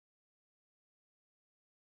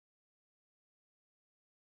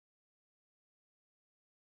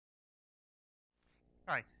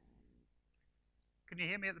Right. Can you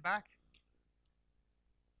hear me at the back?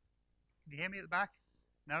 Can you hear me at the back?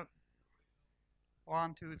 No?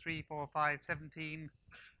 1, 2, 3, 4, 5, 17.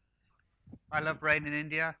 I love rain in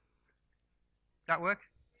India. Does that work?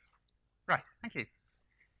 Right, thank you.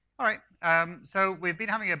 All right, so we've been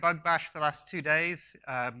having a bug bash for the last 2 days.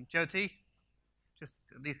 Jyoti,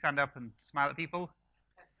 just at least stand up and smile at people.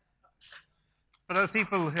 For those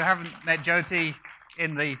people who haven't met Jyoti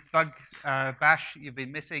in the bug bash, you've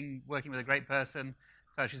been missing working with a great person.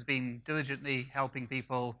 So she's been diligently helping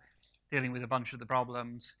people, dealing with a bunch of the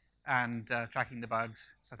problems, and tracking the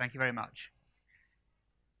bugs. So thank you very much.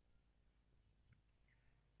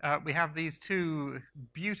 We have these two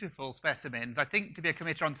beautiful specimens. I think to be a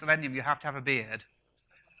committer on Selenium, you have to have a beard.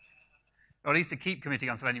 Or at least to keep committing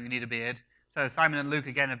on Selenium, you need a beard. So Simon and Luke,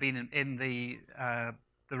 again, have been in the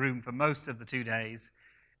room for most of the 2 days,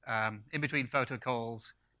 in between photo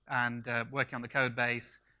calls and working on the code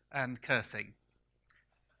base and cursing.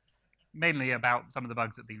 Mainly about some of the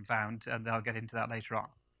bugs that have been found, and I'll get into that later on.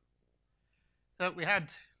 So we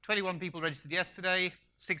had 21 people registered yesterday,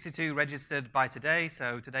 62 registered by today,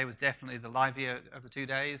 so today was definitely the live year of the 2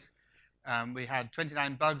 days. We had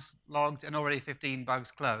 29 bugs logged and already 15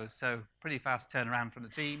 bugs closed, so pretty fast turnaround from the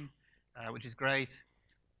team, which is great.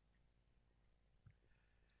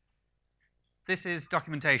 This is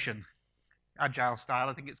documentation, agile style,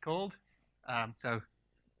 I think it's called. So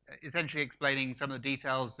essentially explaining some of the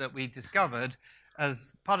details that we discovered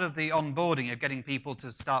as part of the onboarding of getting people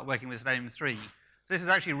to start working with Selenium 3. So this is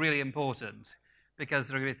actually really important because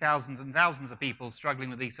there are going to be thousands and thousands of people struggling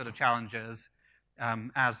with these sort of challenges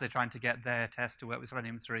as they're trying to get their test to work with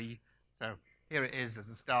Selenium 3. So here it is as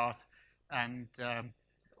a start, and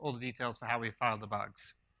all the details for how we filed the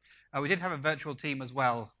bugs. We did have a virtual team as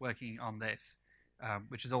well working on this,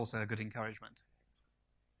 which is also a good encouragement.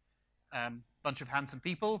 Bunch of handsome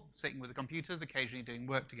people sitting with the computers, occasionally doing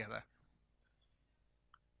work together.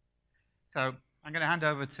 So I'm going to hand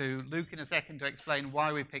over to Luke in a second to explain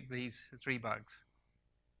why we picked these 3 bugs.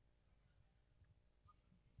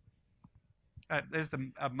 There's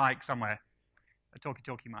a mic somewhere, a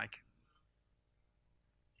talkie-talkie mic.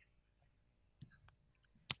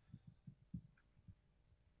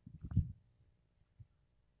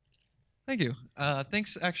 Thank you.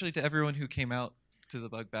 Thanks actually to everyone who came out to the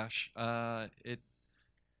bug bash. It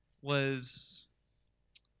was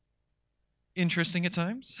interesting at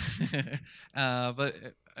times, but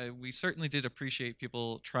we certainly did appreciate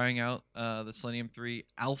people trying out the Selenium 3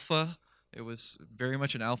 alpha. It was very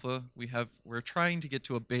much an alpha. We're trying to get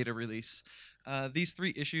to a beta release. These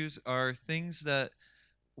 3 issues are things that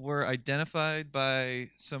were identified by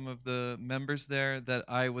some of the members there that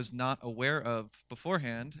I was not aware of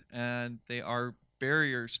beforehand, and they are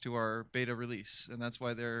barriers to our beta release, and that's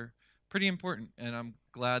why they're pretty important. And I'm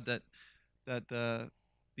glad that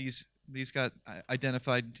these got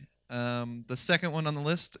identified. The second one on the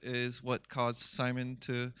list is what caused Simon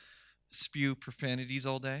to spew profanities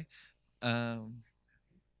all day. And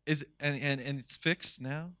it's fixed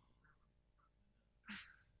now.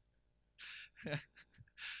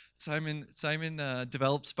 Simon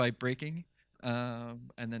develops by breaking,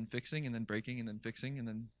 and then fixing, and then breaking, and then fixing, and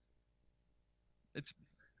then it's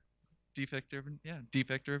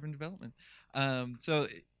defect-driven development. So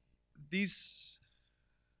these,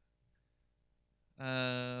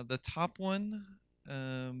 the top one,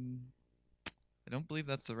 I don't believe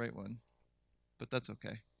that's the right one, but that's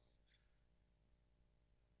okay.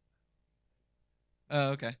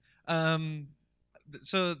 Oh, okay.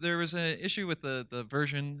 So there was an issue with the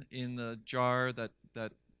version in the jar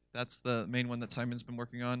that's the main one that Simon's been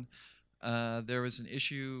working on. There was an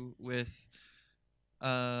issue with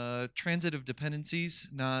transitive dependencies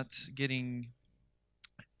not getting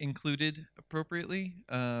included appropriately.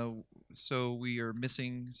 So we are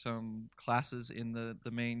missing some classes in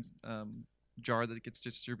the main jar that gets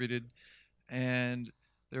distributed. And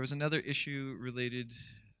there was another issue related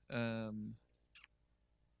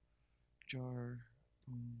jar.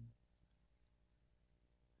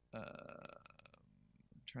 I'm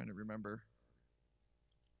trying to remember.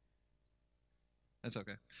 That's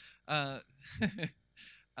okay.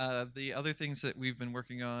 The other things that we've been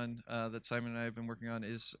working on, that Simon and I have been working on,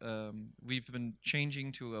 is we've been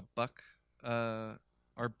changing to a Buck, our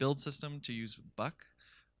build system to use Buck.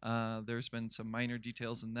 There's been some minor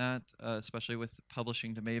details in that, especially with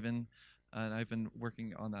publishing to Maven, and I've been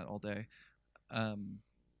working on that all day.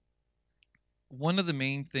 One of the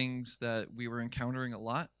main things that we were encountering a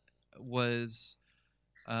lot was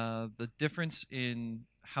the difference in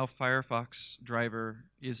how Firefox driver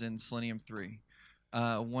is in Selenium 3.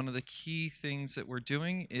 one of the key things that we're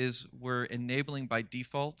doing is we're enabling by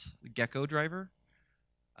default the Gecko driver.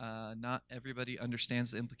 Not everybody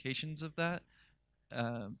understands the implications of that.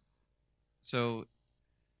 So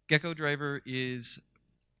Gecko driver is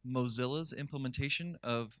Mozilla's implementation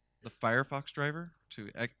of the Firefox driver to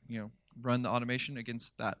run the automation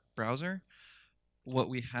against that browser. What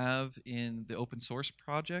we have in the open source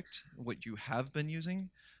project, what you have been using,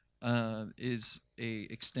 is a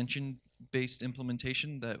extension-based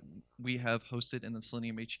implementation that we have hosted in the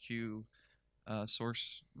Selenium HQ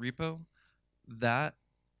source repo. That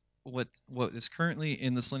what is currently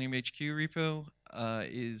in the Selenium HQ repo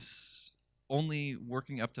is only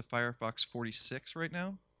working up to Firefox 46 right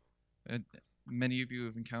now. And many of you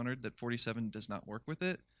have encountered that 47 does not work with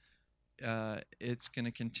it. It's going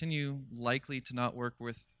to continue likely to not work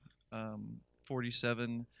with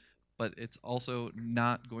 47, but it's also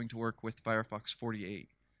not going to work with Firefox 48.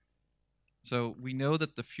 So we know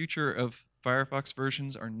that the future of Firefox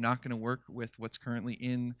versions are not going to work with what's currently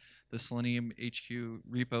in the Selenium HQ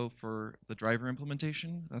repo for the driver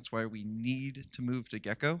implementation. That's why we need to move to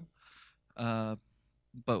Gecko.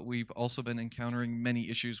 But we've also been encountering many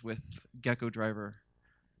issues with Gecko driver.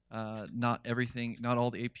 Not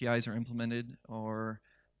all the APIs are implemented, or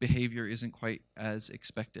behavior isn't quite as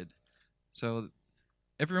expected. So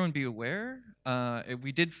everyone be aware.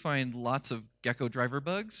 We did find lots of Gecko driver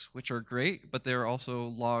bugs, which are great, but they're also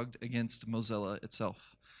logged against Mozilla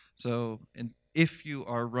itself. So if you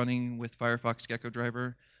are running with Firefox Gecko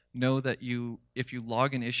driver, know that if you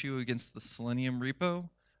log an issue against the Selenium repo,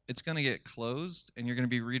 it's going to get closed, and you're going to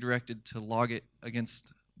be redirected to log it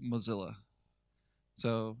against Mozilla.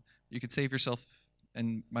 So you could save yourself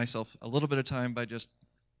and myself a little bit of time by just,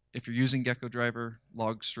 if you're using Gecko driver,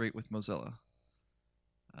 log straight with Mozilla.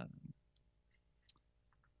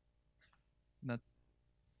 That's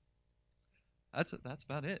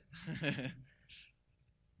about it.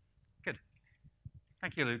 Good.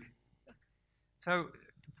 Thank you, Luke. So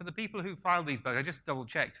for the people who filed these bugs, I just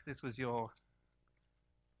double-checked this was your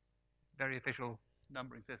very official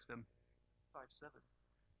numbering system. 57.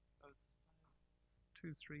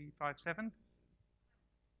 2357.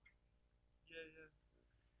 Yeah.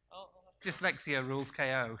 Dyslexia rules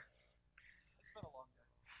KO. It's been a long day.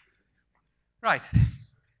 Right.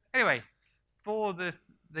 Anyway, for the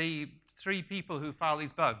three people who file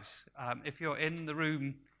these bugs, if you're in the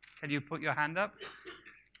room, can you put your hand up?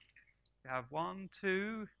 We have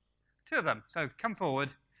two of them. So come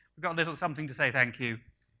forward. We've got a little something to say thank you.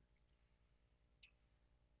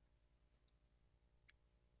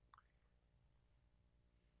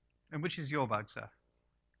 And which is your bug, sir?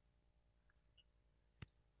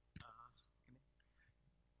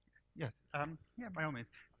 Yes. Yeah, by all means.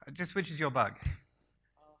 Just which is your bug?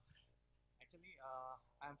 Actually,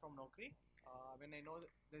 I'm from Naukri. When I know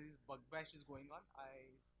that there is bug bash is going on,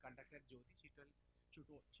 I contacted Jyoti.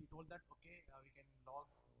 She told that okay, we can log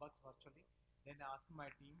bugs virtually. Then I asked my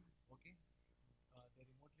team, okay, they're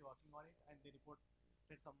remotely working on it, and they reported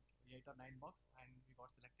some 8 or 9 bugs, and we got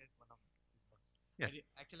selected one of these bugs. Yes.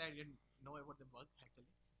 Actually, I didn't know about the bug. Actually,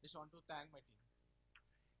 just want to thank my team.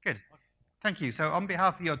 Good. Okay. Thank you. So on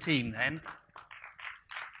behalf of your team, then,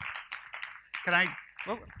 can I?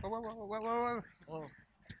 Whoa. Oh.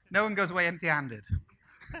 No one goes away empty-handed,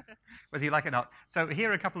 whether you like it or not. So here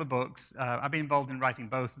are a couple of books. I've been involved in writing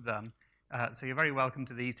both of them. So you're very welcome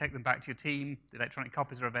to these. Take them back to your team. The electronic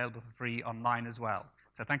copies are available for free online as well.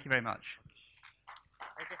 So thank you very much.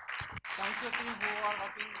 Okay. Thanks to the team who are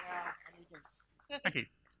working on weekends. Thank you.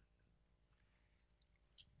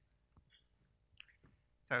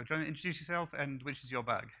 So do you want to introduce yourself, and which is your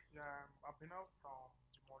bug? Yeah, I'm Abhinav from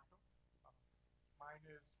Gmolto. Mine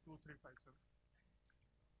is 2357.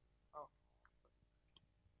 Oh,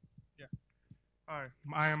 yeah. All right.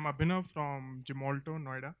 I am Abhinav from Gmolto,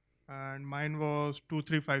 Noida, and mine was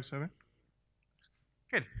 2357.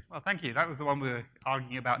 Good. Well, thank you. That was the one we were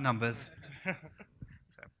arguing about numbers.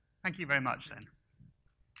 So, thank you very much, then.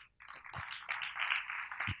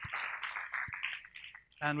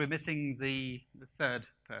 And we're missing the third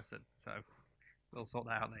person, so we'll sort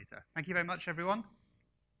that out later. Thank you very much, everyone.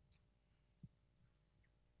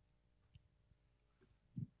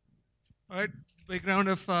 All right, big round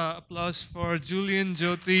of applause for Julian,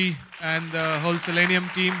 Jyoti, and the whole Selenium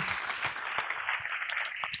team.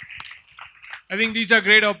 I think these are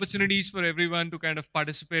great opportunities for everyone to kind of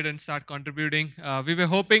participate and start contributing. We were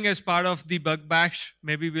hoping as part of the bug bash,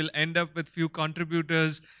 maybe we'll end up with few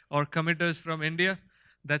contributors or committers from India.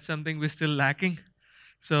 That's something we're still lacking.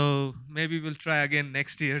 So maybe we'll try again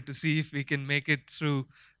next year to see if we can make it through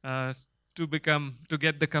to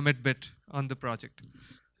get the commit bit on the project.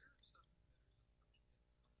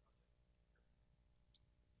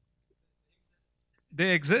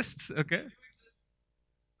 They exist. Okay.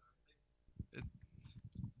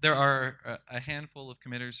 There are a handful of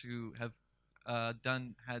committers who have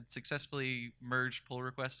had successfully merged pull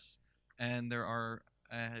requests, and there are,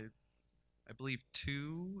 I believe,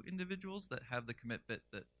 2 individuals that have the commit bit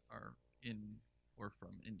that are in or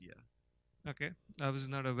from India. Okay. I was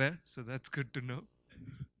not aware, so that's good to know.